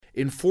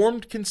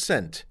Informed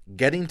Consent,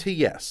 Getting to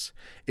Yes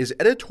is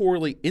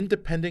editorially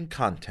independent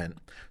content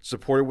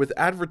supported with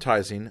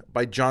advertising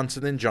by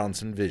Johnson &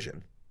 Johnson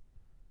Vision.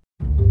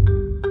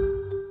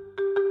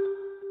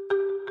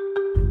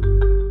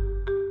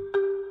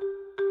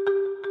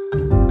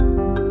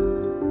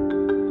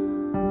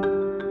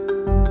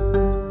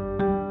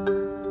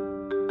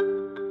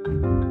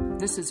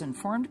 This is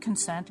Informed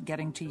Consent,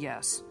 Getting to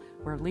Yes,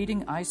 where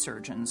leading eye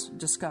surgeons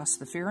discuss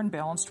the fair and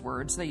balanced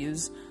words they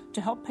use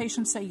to help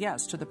patients say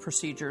yes to the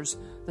procedures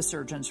the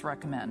surgeons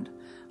recommend.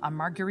 I'm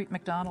Marguerite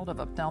McDonald of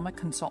Ophthalmic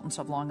Consultants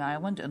of Long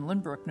Island in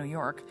Lynbrook, New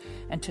York,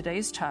 and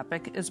today's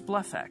topic is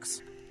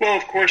BlephEx. Well,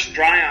 of course,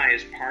 dry eye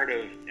is part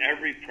of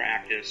every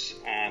practice,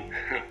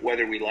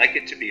 whether we like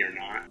it to be or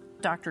not.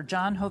 Dr.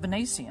 John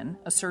Hovanesian,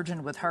 a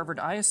surgeon with Harvard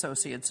Eye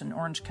Associates in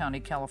Orange County,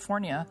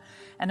 California,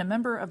 and a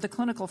member of the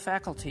clinical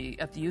faculty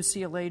at the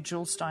UCLA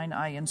Jules Stein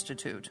Eye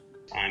Institute.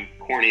 I'm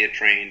cornea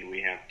trained.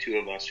 We have two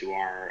of us who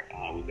are.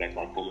 We've got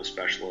glaucoma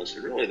specialists,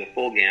 and really the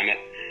full gamut.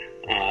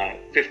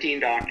 15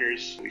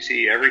 doctors. We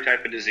see every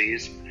type of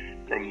disease,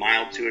 from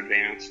mild to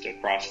advanced,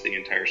 across the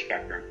entire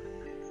spectrum.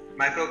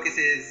 My focus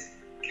is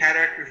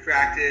cataract,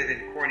 refractive,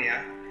 and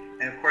cornea,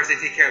 and of course I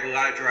take care of a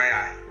lot of dry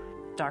eye.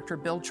 Dr.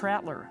 Bill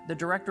Trattler, the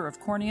Director of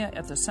Cornea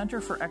at the Center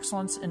for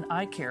Excellence in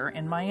Eye Care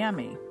in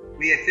Miami.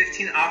 We have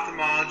 15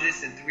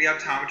 ophthalmologists and 3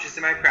 optometrists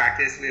in my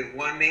practice. We have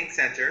one main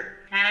center.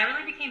 And I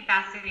really became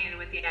fascinated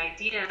with the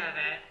idea of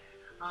it,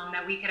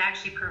 that we could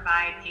actually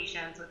provide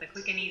patients with a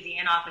quick and easy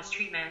in-office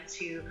treatment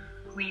to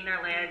clean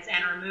their lids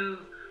and remove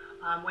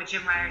what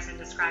Jim Ryerson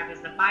described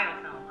as the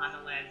biofilm on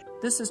the lids.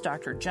 This is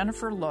Dr.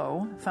 Jennifer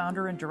Loh,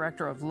 founder and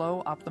director of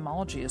Loh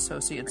Ophthalmology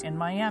Associates in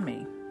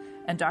Miami.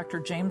 And Dr.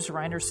 James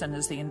Reinerson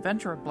is the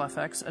inventor of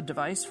BlephEx, a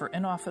device for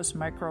in-office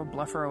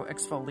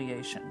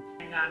microblepharoexfoliation.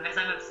 And as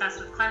I'm obsessed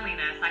with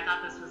cleanliness, I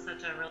thought this was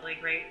such a really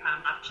great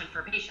option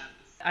for patients.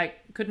 I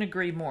couldn't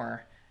agree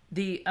more.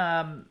 The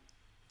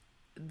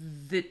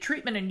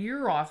treatment in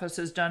your office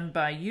is done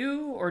by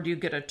you, or do you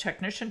get a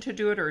technician to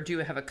do it, or do you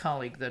have a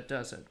colleague that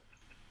does it?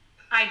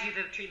 I do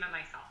the treatment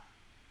myself.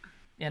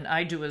 And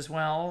I do as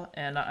well,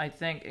 and I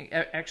think,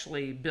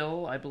 actually,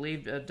 Bill, I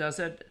believe, does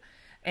it.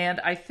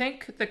 And I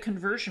think the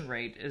conversion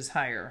rate is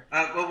higher.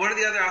 Well, one of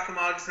the other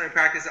ophthalmologists in my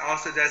practice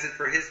also does it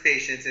for his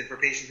patients and for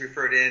patients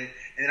referred in.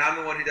 And I'm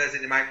the one who does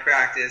it in my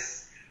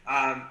practice,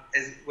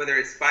 whether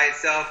it's by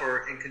itself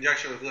or in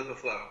conjunction with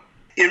LipiFlow.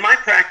 In my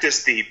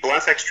practice, the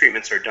BlephEx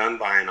treatments are done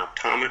by an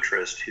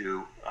optometrist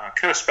who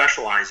kind of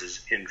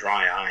specializes in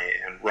dry eye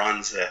and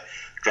runs a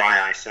dry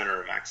eye center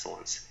of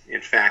excellence.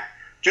 In fact,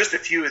 just a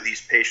few of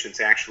these patients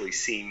actually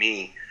see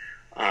me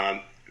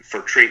for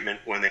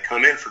treatment when they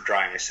come in for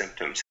dry eye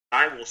symptoms.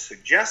 I will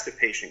suggest a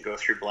patient go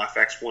through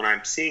BlephEx when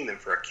I'm seeing them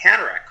for a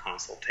cataract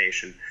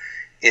consultation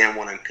and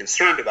when I'm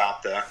concerned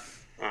about the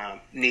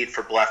need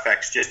for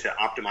BlephEx just to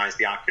optimize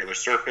the ocular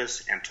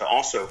surface and to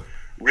also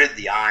rid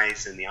the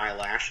eyes and the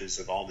eyelashes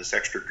of all this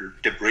extra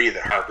debris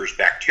that harbors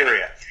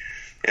bacteria.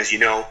 As you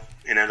know,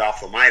 in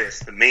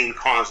endophthalmitis, the main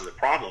cause of the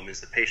problem is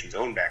the patient's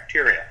own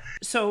bacteria.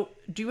 So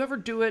do you ever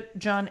do it,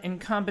 John, in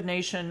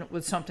combination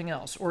with something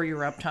else, or your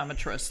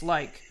optometrist,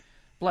 like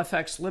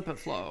BlephEx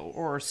LipiFlow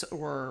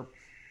or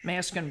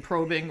Maskin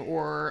probing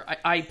or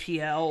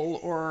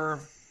IPL or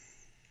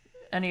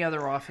any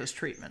other office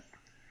treatment?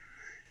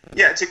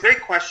 Yeah, it's a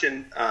great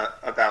question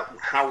about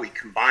how we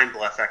combine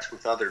BlephEx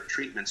with other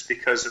treatments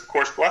because, of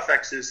course,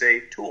 BlephEx is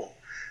a tool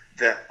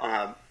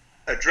that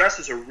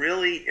addresses a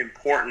really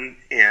important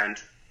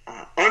and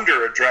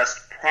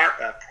under-addressed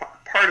part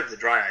of the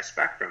dry eye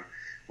spectrum,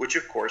 which,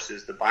 of course,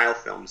 is the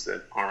biofilms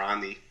that are on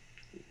the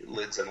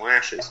lids and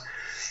lashes.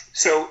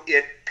 So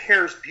it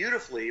pairs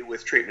beautifully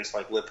with treatments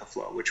like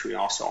LipiFlow, which we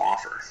also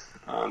offer.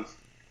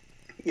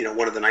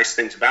 One of the nice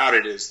things about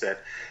it is that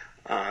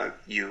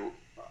you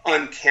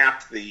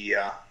uncap the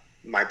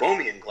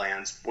meibomian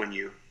glands when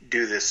you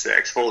do this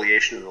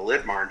exfoliation of the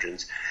lid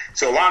margins.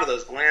 So a lot of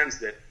those glands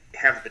that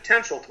have the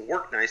potential to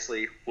work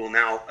nicely will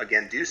now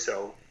again do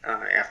so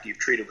after you've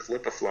treated with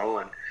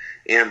LipiFlow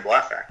and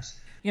BlephEx.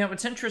 You know,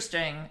 it's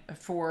interesting,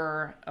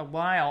 for a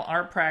while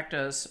our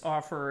practice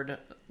offered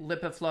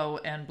LipiFlow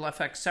and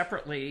BlephEx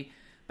separately,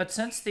 but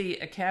since the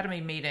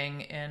Academy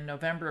meeting in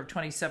November of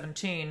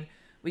 2017,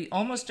 we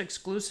almost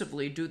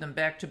exclusively do them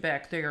back to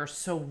back. They are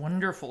so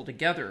wonderful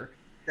together.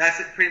 That's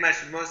pretty much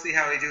mostly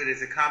how we do it,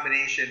 is a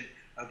combination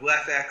of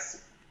BlephEx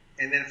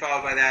and then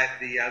followed by that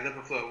the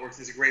LipiFlow. It works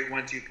as a great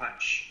 1-2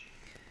 punch.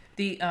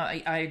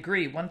 I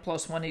agree. 1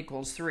 +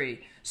 1 =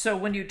 3. So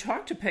when you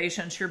talk to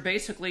patients, you're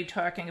basically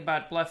talking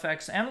about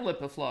BlephEx and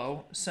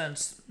LipiFlow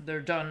since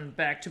they're done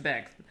back to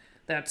back.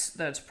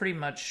 That's pretty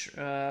much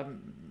how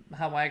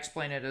I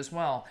explain it as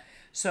well.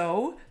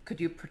 So could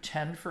you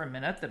pretend for a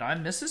minute that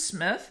I'm Mrs.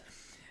 Smith,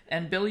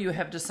 and Bill, you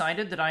have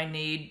decided that I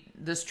need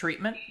this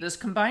treatment, this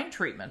combined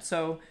treatment.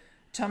 So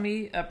tell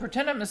me,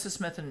 pretend I'm Mrs.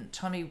 Smith and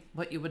tell me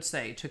what you would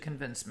say to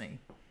convince me.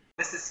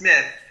 Mrs.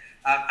 Smith,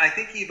 I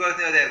think you both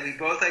know that we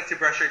both like to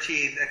brush our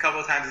teeth a couple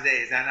of times a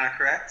day. Is that not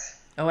correct?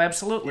 Oh,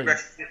 absolutely.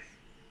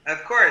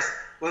 Of course.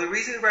 Well, the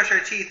reason we brush our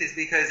teeth is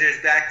because there's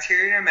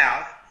bacteria in our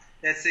mouth,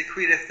 that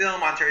secrete a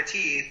film onto our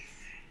teeth.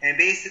 And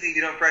basically, if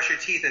you don't brush your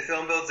teeth, the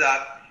film builds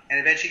up, and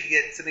eventually you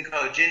can get something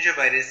called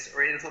gingivitis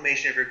or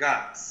inflammation of your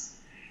gums.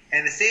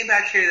 And the same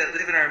bacteria that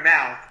live in our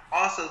mouth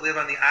also live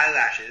on the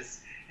eyelashes,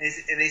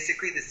 and they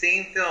secrete the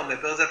same film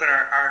that builds up on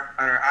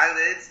our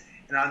eyelids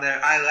and on the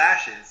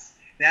eyelashes.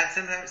 And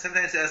that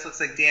sometimes to us looks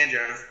like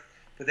dandruff,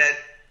 but that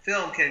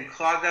film can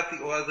clog up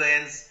the oil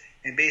glands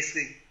and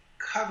basically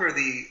cover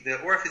the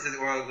orifice of the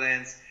oil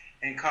glands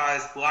and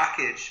cause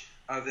blockage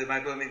of the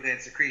meibomian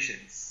gland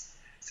secretions.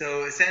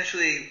 So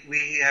essentially,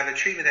 we have a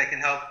treatment that can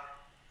help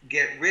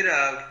get rid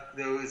of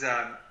those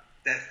that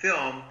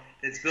film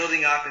that's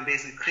building up and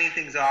basically clean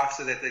things off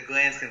so that the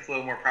glands can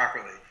flow more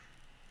properly.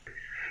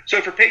 So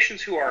for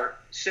patients who are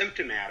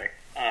symptomatic,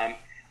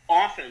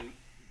 often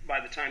by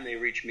the time they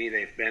reach me,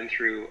 they've been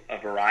through a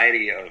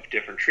variety of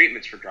different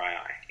treatments for dry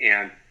eye.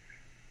 And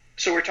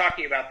so we're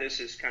talking about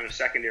this as kind of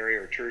secondary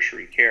or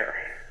tertiary care.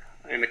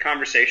 And the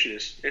conversation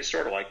is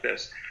sort of like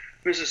this.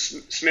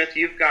 Mrs. Smith,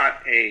 you've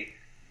got a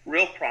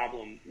real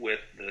problem with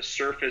the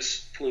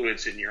surface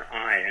fluids in your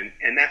eye,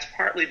 and that's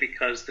partly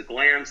because the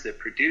glands that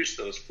produce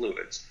those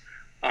fluids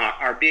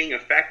are being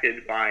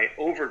affected by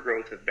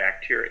overgrowth of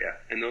bacteria.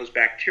 And those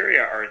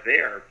bacteria are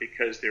there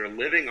because they're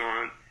living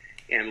on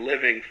and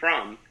living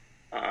from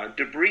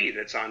debris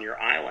that's on your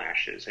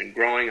eyelashes and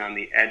growing on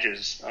the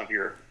edges of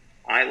your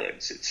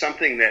eyelids. It's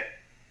something that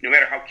no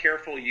matter how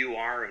careful you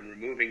are in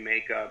removing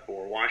makeup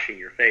or washing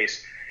your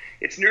face,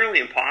 it's nearly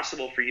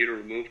impossible for you to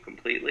remove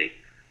completely.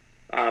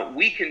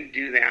 We can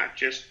do that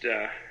just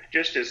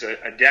as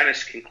a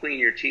dentist can clean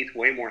your teeth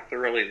way more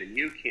thoroughly than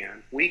you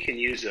can. We can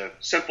use a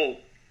simple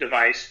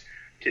device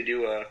to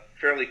do a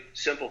fairly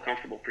simple,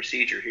 comfortable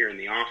procedure here in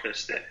the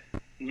office that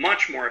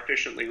much more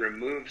efficiently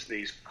removes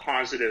these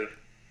causative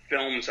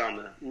films on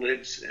the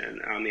lids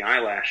and on the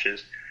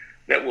eyelashes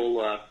that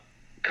will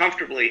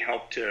comfortably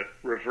help to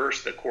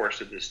reverse the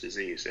course of this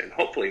disease and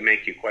hopefully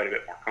make you quite a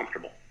bit more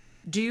comfortable.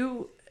 Do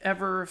you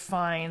ever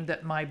find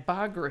that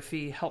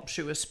meibography helps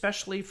you,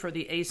 especially for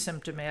the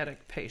asymptomatic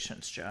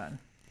patients, John?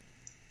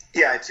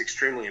 Yeah, it's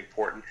extremely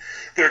important.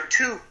 There are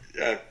two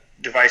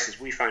devices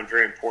we find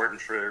very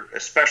important for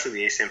especially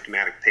the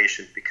asymptomatic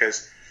patient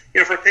because,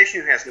 for a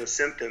patient who has no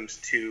symptoms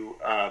to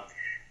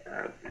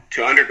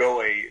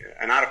undergo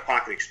an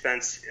out-of-pocket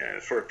expense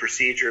for a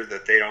procedure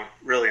that they don't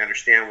really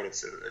understand what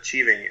it's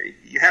achieving,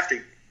 you have to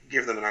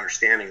give them an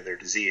understanding of their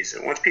disease.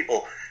 And once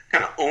people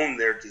kind of own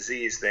their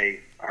disease, they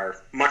are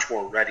much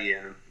more ready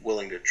and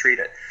willing to treat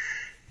it.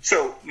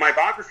 So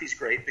meibography is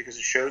great because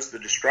it shows the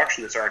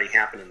destruction that's already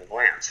happened in the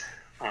glands.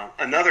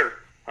 Another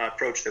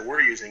approach that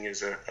we're using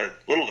is a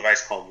little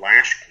device called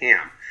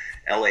LashCam,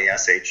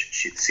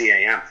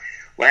 LashCam.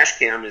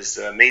 LashCam is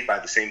made by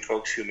the same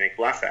folks who make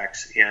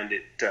BlephEx, and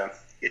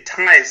it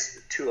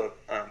ties to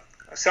a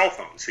cell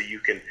phone, so you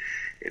can.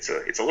 It's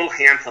a little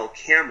handheld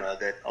camera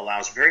that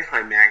allows very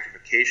high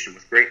magnification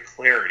with great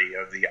clarity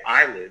of the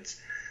eyelids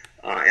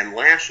and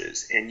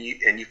lashes, and you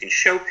can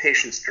show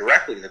patients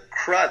directly the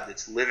crud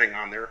that's living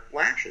on their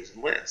lashes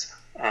and lids.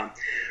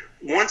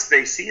 Once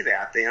they see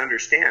that, they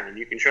understand, and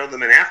you can show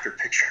them an after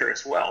picture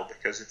as well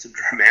because it's a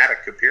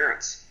dramatic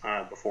appearance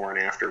before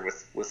and after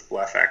with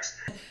BlephEx.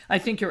 I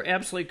think you're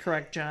absolutely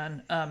correct,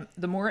 John.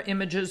 The more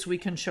images we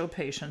can show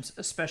patients,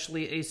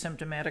 especially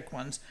asymptomatic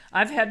ones.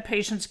 I've had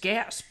patients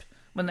gasp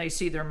when they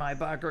see their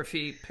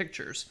meibography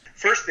pictures.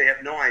 First, they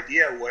have no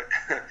idea what,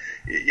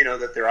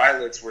 that their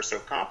eyelids were so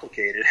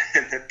complicated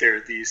and that there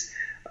are these,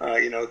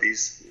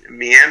 these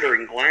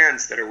meandering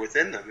glands that are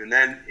within them. And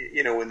then,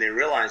 when they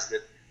realize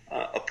that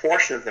a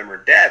portion of them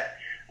are dead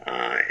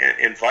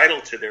and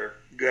vital to their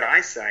good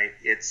eyesight,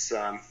 it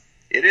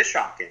is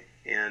shocking.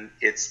 And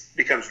it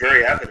becomes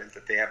very evident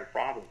that they have a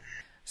problem.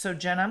 So,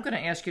 Jen, I'm going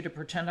to ask you to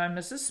pretend I'm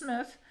Mrs.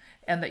 Smith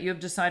and that you have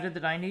decided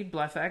that I need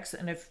BlephEx,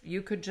 and if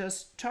you could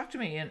just talk to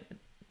me and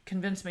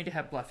convince me to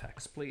have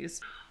BlephEx,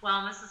 please.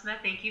 Well, Mrs. Smith,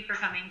 thank you for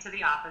coming to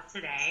the office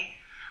today.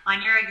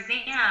 On your exam,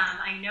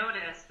 I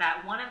noticed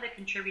that one of the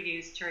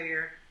contributors to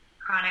your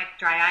chronic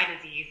dry eye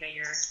disease that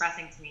you're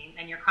expressing to me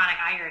and your chronic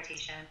eye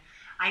irritation,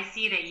 I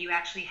see that you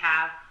actually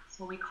have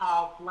what we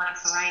call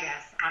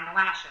blepharitis on the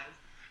lashes.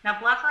 Now,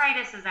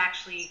 blepharitis is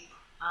actually,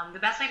 the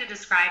best way to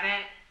describe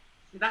it,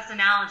 the best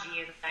analogy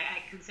is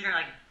I consider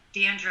like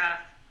dandruff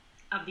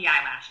of the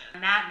eyelashes.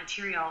 And that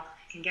material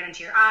can get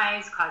into your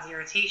eyes, cause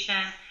irritation,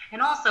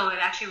 and also it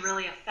actually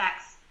really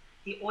affects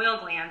the oil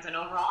glands and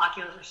overall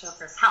ocular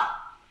surface health.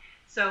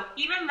 So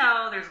even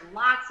though there's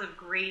lots of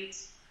great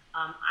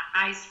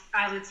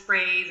eyelid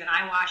sprays and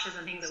eye washes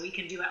and things that we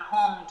can do at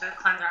home to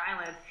cleanse our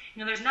eyelids,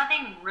 there's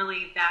nothing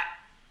really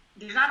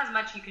there's not as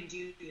much you can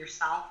do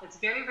yourself. It's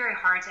very, very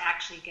hard to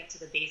actually get to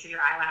the base of your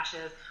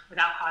eyelashes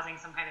without causing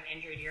some kind of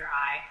injury to your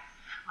eye.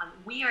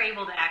 We are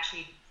able to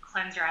actually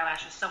cleanse your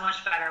eyelashes so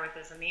much better with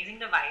this amazing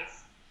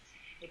device.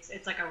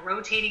 It's like a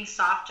rotating,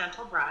 soft,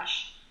 gentle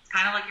brush. It's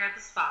kind of like you're at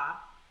the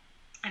spa.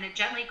 And it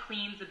gently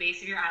cleans the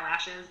base of your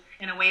eyelashes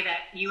in a way that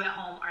you at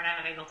home are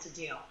not able to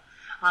do.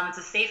 It's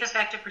a safe,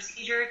 effective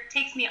procedure. It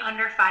takes me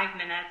under 5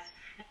 minutes.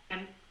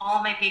 And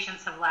all my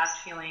patients have left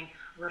feeling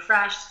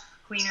refreshed,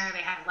 cleaner.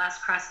 They had less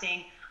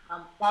crusting.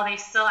 While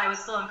I would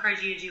still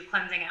encourage you to do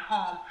cleansing at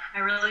home, I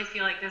really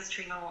feel like this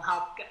treatment will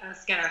help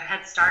us get a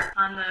head start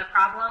on the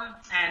problem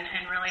and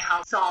really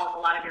help solve a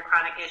lot of your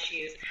chronic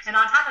issues. And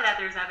on top of that,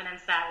 there's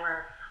evidence that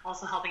we're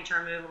also helping to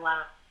remove a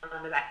lot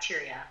of the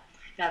bacteria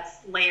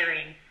that's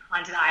layering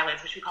onto the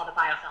eyelids, which we call the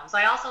biofilm. So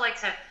I also like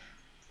to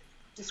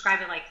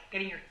describe it like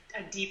getting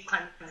a deep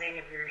cleansing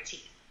of your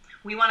teeth.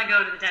 We want to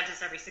go to the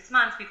dentist every 6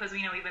 months because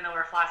we know even though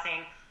we're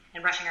flossing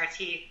and brushing our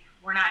teeth,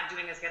 we're not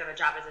doing as good of a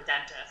job as a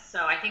dentist.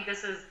 So I think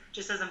this is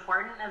just as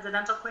important as a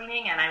dental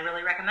cleaning, and I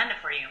really recommend it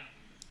for you.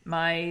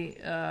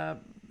 My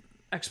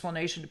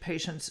explanation to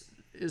patients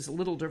is a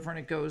little different.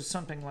 It goes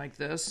something like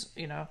this.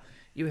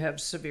 You have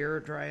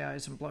severe dry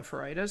eyes and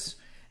blepharitis,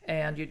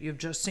 and you've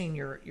just seen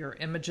your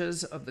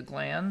images of the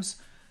glands.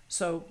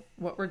 So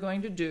what we're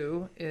going to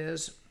do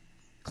is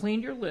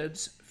clean your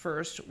lids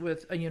first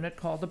with a unit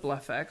called the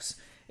BlephEx.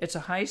 It's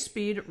a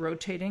high-speed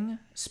rotating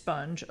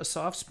sponge, a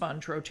soft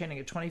sponge rotating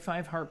at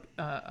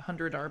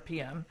 2,500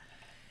 RPM,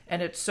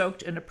 and it's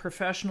soaked in a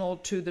professional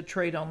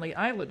to-the-trade-only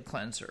eyelid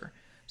cleanser.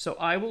 So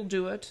I will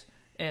do it,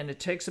 and it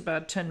takes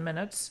about 10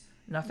 minutes.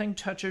 Nothing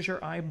touches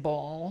your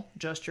eyeball,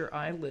 just your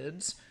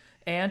eyelids,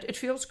 and it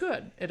feels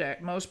good.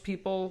 Most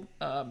people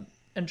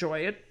enjoy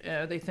it.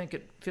 They think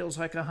it feels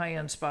like a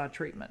high-end spa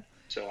treatment.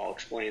 So I'll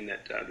explain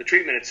that the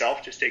treatment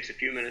itself just takes a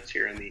few minutes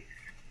here in the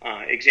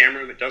exam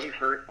room. It doesn't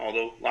hurt,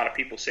 although a lot of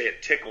people say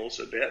it tickles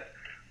a bit.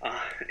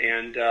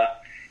 And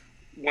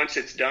once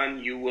it's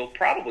done, you will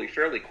probably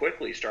fairly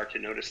quickly start to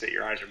notice that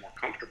your eyes are more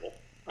comfortable.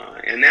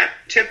 And that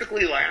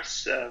typically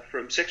lasts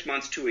from 6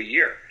 months to a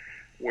year,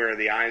 where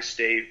the eyes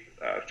stay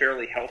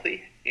fairly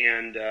healthy.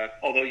 And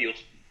although you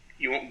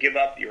won't give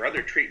up your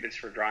other treatments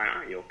for dry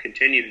eye, you'll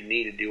continue to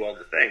need to do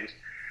other things.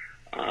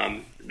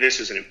 This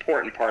is an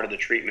important part of the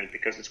treatment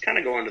because it's kind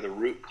of going to the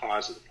root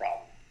cause of the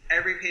problem.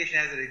 Every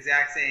patient has an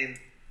exact same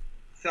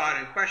thought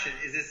and question: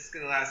 is this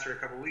going to last for a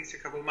couple of weeks or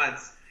a couple of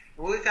months?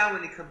 And what we found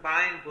when you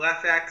combine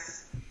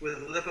BlephEx with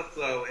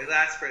LipiFlow, it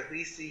lasts for at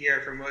least a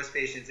year for most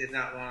patients, if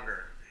not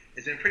longer.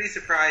 It's been pretty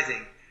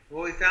surprising. And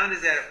what we found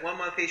is that 1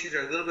 month patients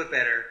are a little bit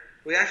better.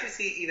 We actually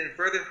see even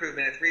further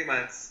improvement at 3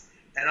 months,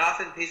 and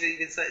often patients are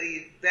even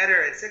slightly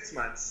better at 6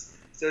 months.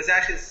 So it's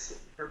actually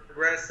a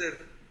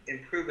progressive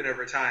improvement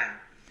over time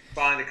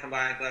following the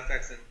combined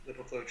BlephEx and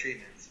LipiFlow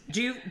treatments.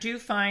 Do you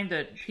find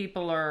that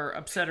people are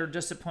upset or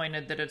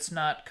disappointed that it's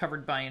not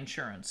covered by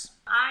insurance?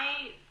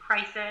 I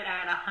price it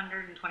at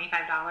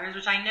 $125,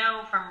 which I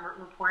know from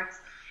reports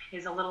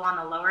is a little on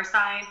the lower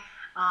side,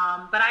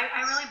 but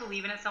I really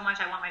believe in it so much.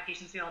 I want my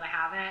patients to be able to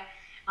have it.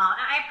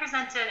 I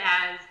present it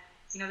as,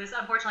 this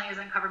unfortunately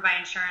isn't covered by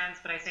insurance,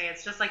 but I say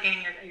it's just like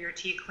getting your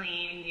teeth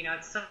cleaned.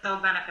 It's so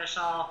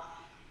beneficial,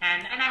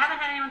 and I haven't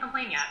had anyone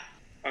complain yet.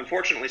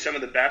 Unfortunately, some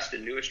of the best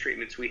and newest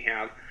treatments we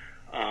have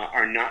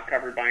are not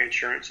covered by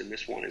insurance, and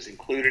this one is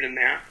included in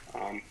that.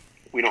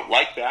 We don't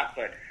like that,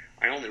 but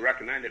I only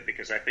recommend it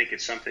because I think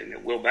it's something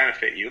that will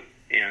benefit you.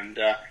 And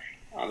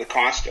the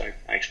cost, I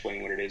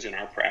explain what it is in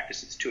our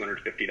practice. It's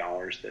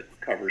 $250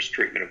 that covers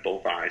treatment of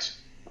both eyes.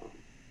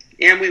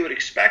 And we would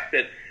expect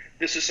that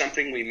this is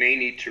something we may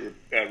need to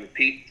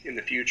repeat in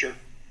the future.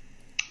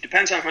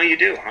 Depends on how you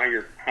do, how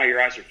your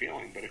eyes are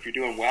feeling. But if you're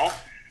doing well,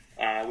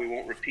 we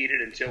won't repeat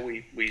it until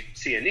we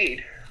see a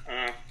need.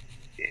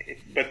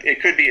 But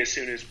it could be as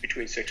soon as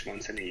between 6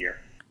 months and a year.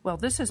 Well,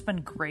 this has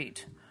been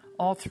great.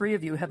 All three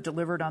of you have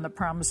delivered on the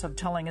promise of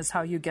telling us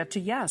how you get to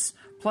yes,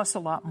 plus a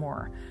lot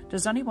more.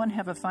 Does anyone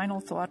have a final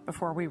thought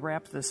before we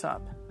wrap this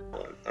up?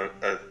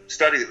 A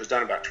study that was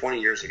done about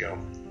 20 years ago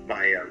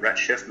by Rhett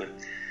Schiffman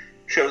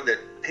showed that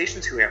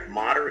patients who have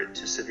moderate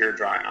to severe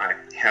dry eye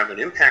have an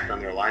impact on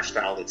their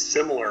lifestyle that's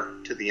similar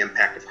to the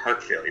impact of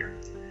heart failure.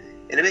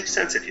 And it makes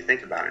sense if you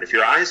think about it. If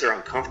your eyes are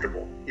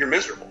uncomfortable, you're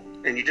miserable,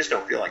 and you just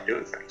don't feel like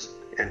doing things.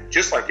 And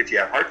just like if you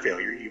have heart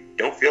failure, you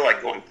don't feel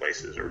like going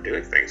places or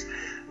doing things.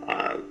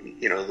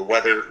 The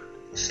weather,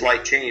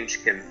 slight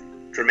change can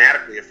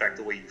dramatically affect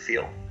the way you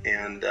feel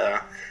and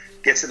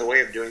gets in the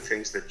way of doing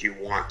things that you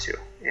want to.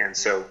 And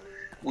so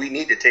we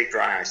need to take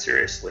dry eye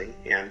seriously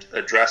and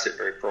address it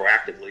very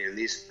proactively, and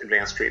these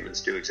advanced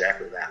treatments do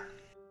exactly that.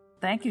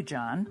 Thank you,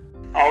 John.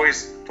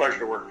 Always a pleasure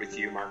to work with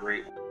you,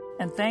 Marguerite.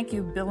 And thank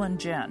you, Bill and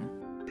Jen.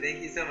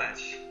 Thank you so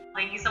much.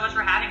 Thank you so much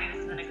for having me.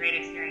 This has been a great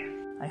experience.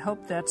 I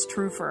hope that's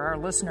true for our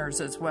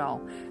listeners as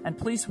well. And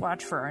please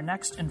watch for our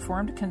next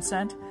Informed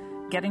Consent,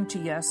 Getting to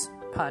Yes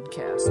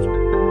podcast.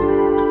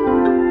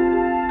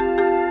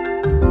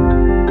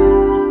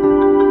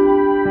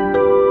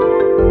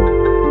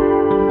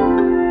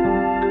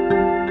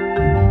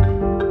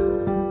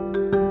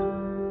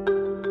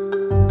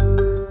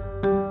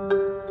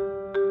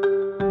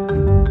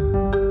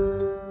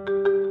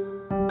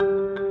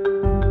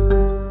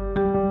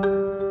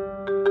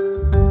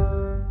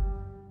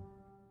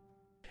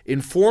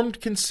 Informed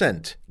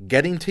Consent,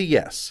 Getting to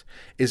Yes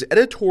is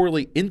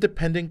editorially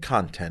independent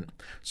content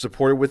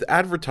supported with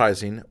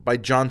advertising by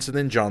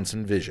Johnson &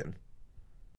 Johnson Vision.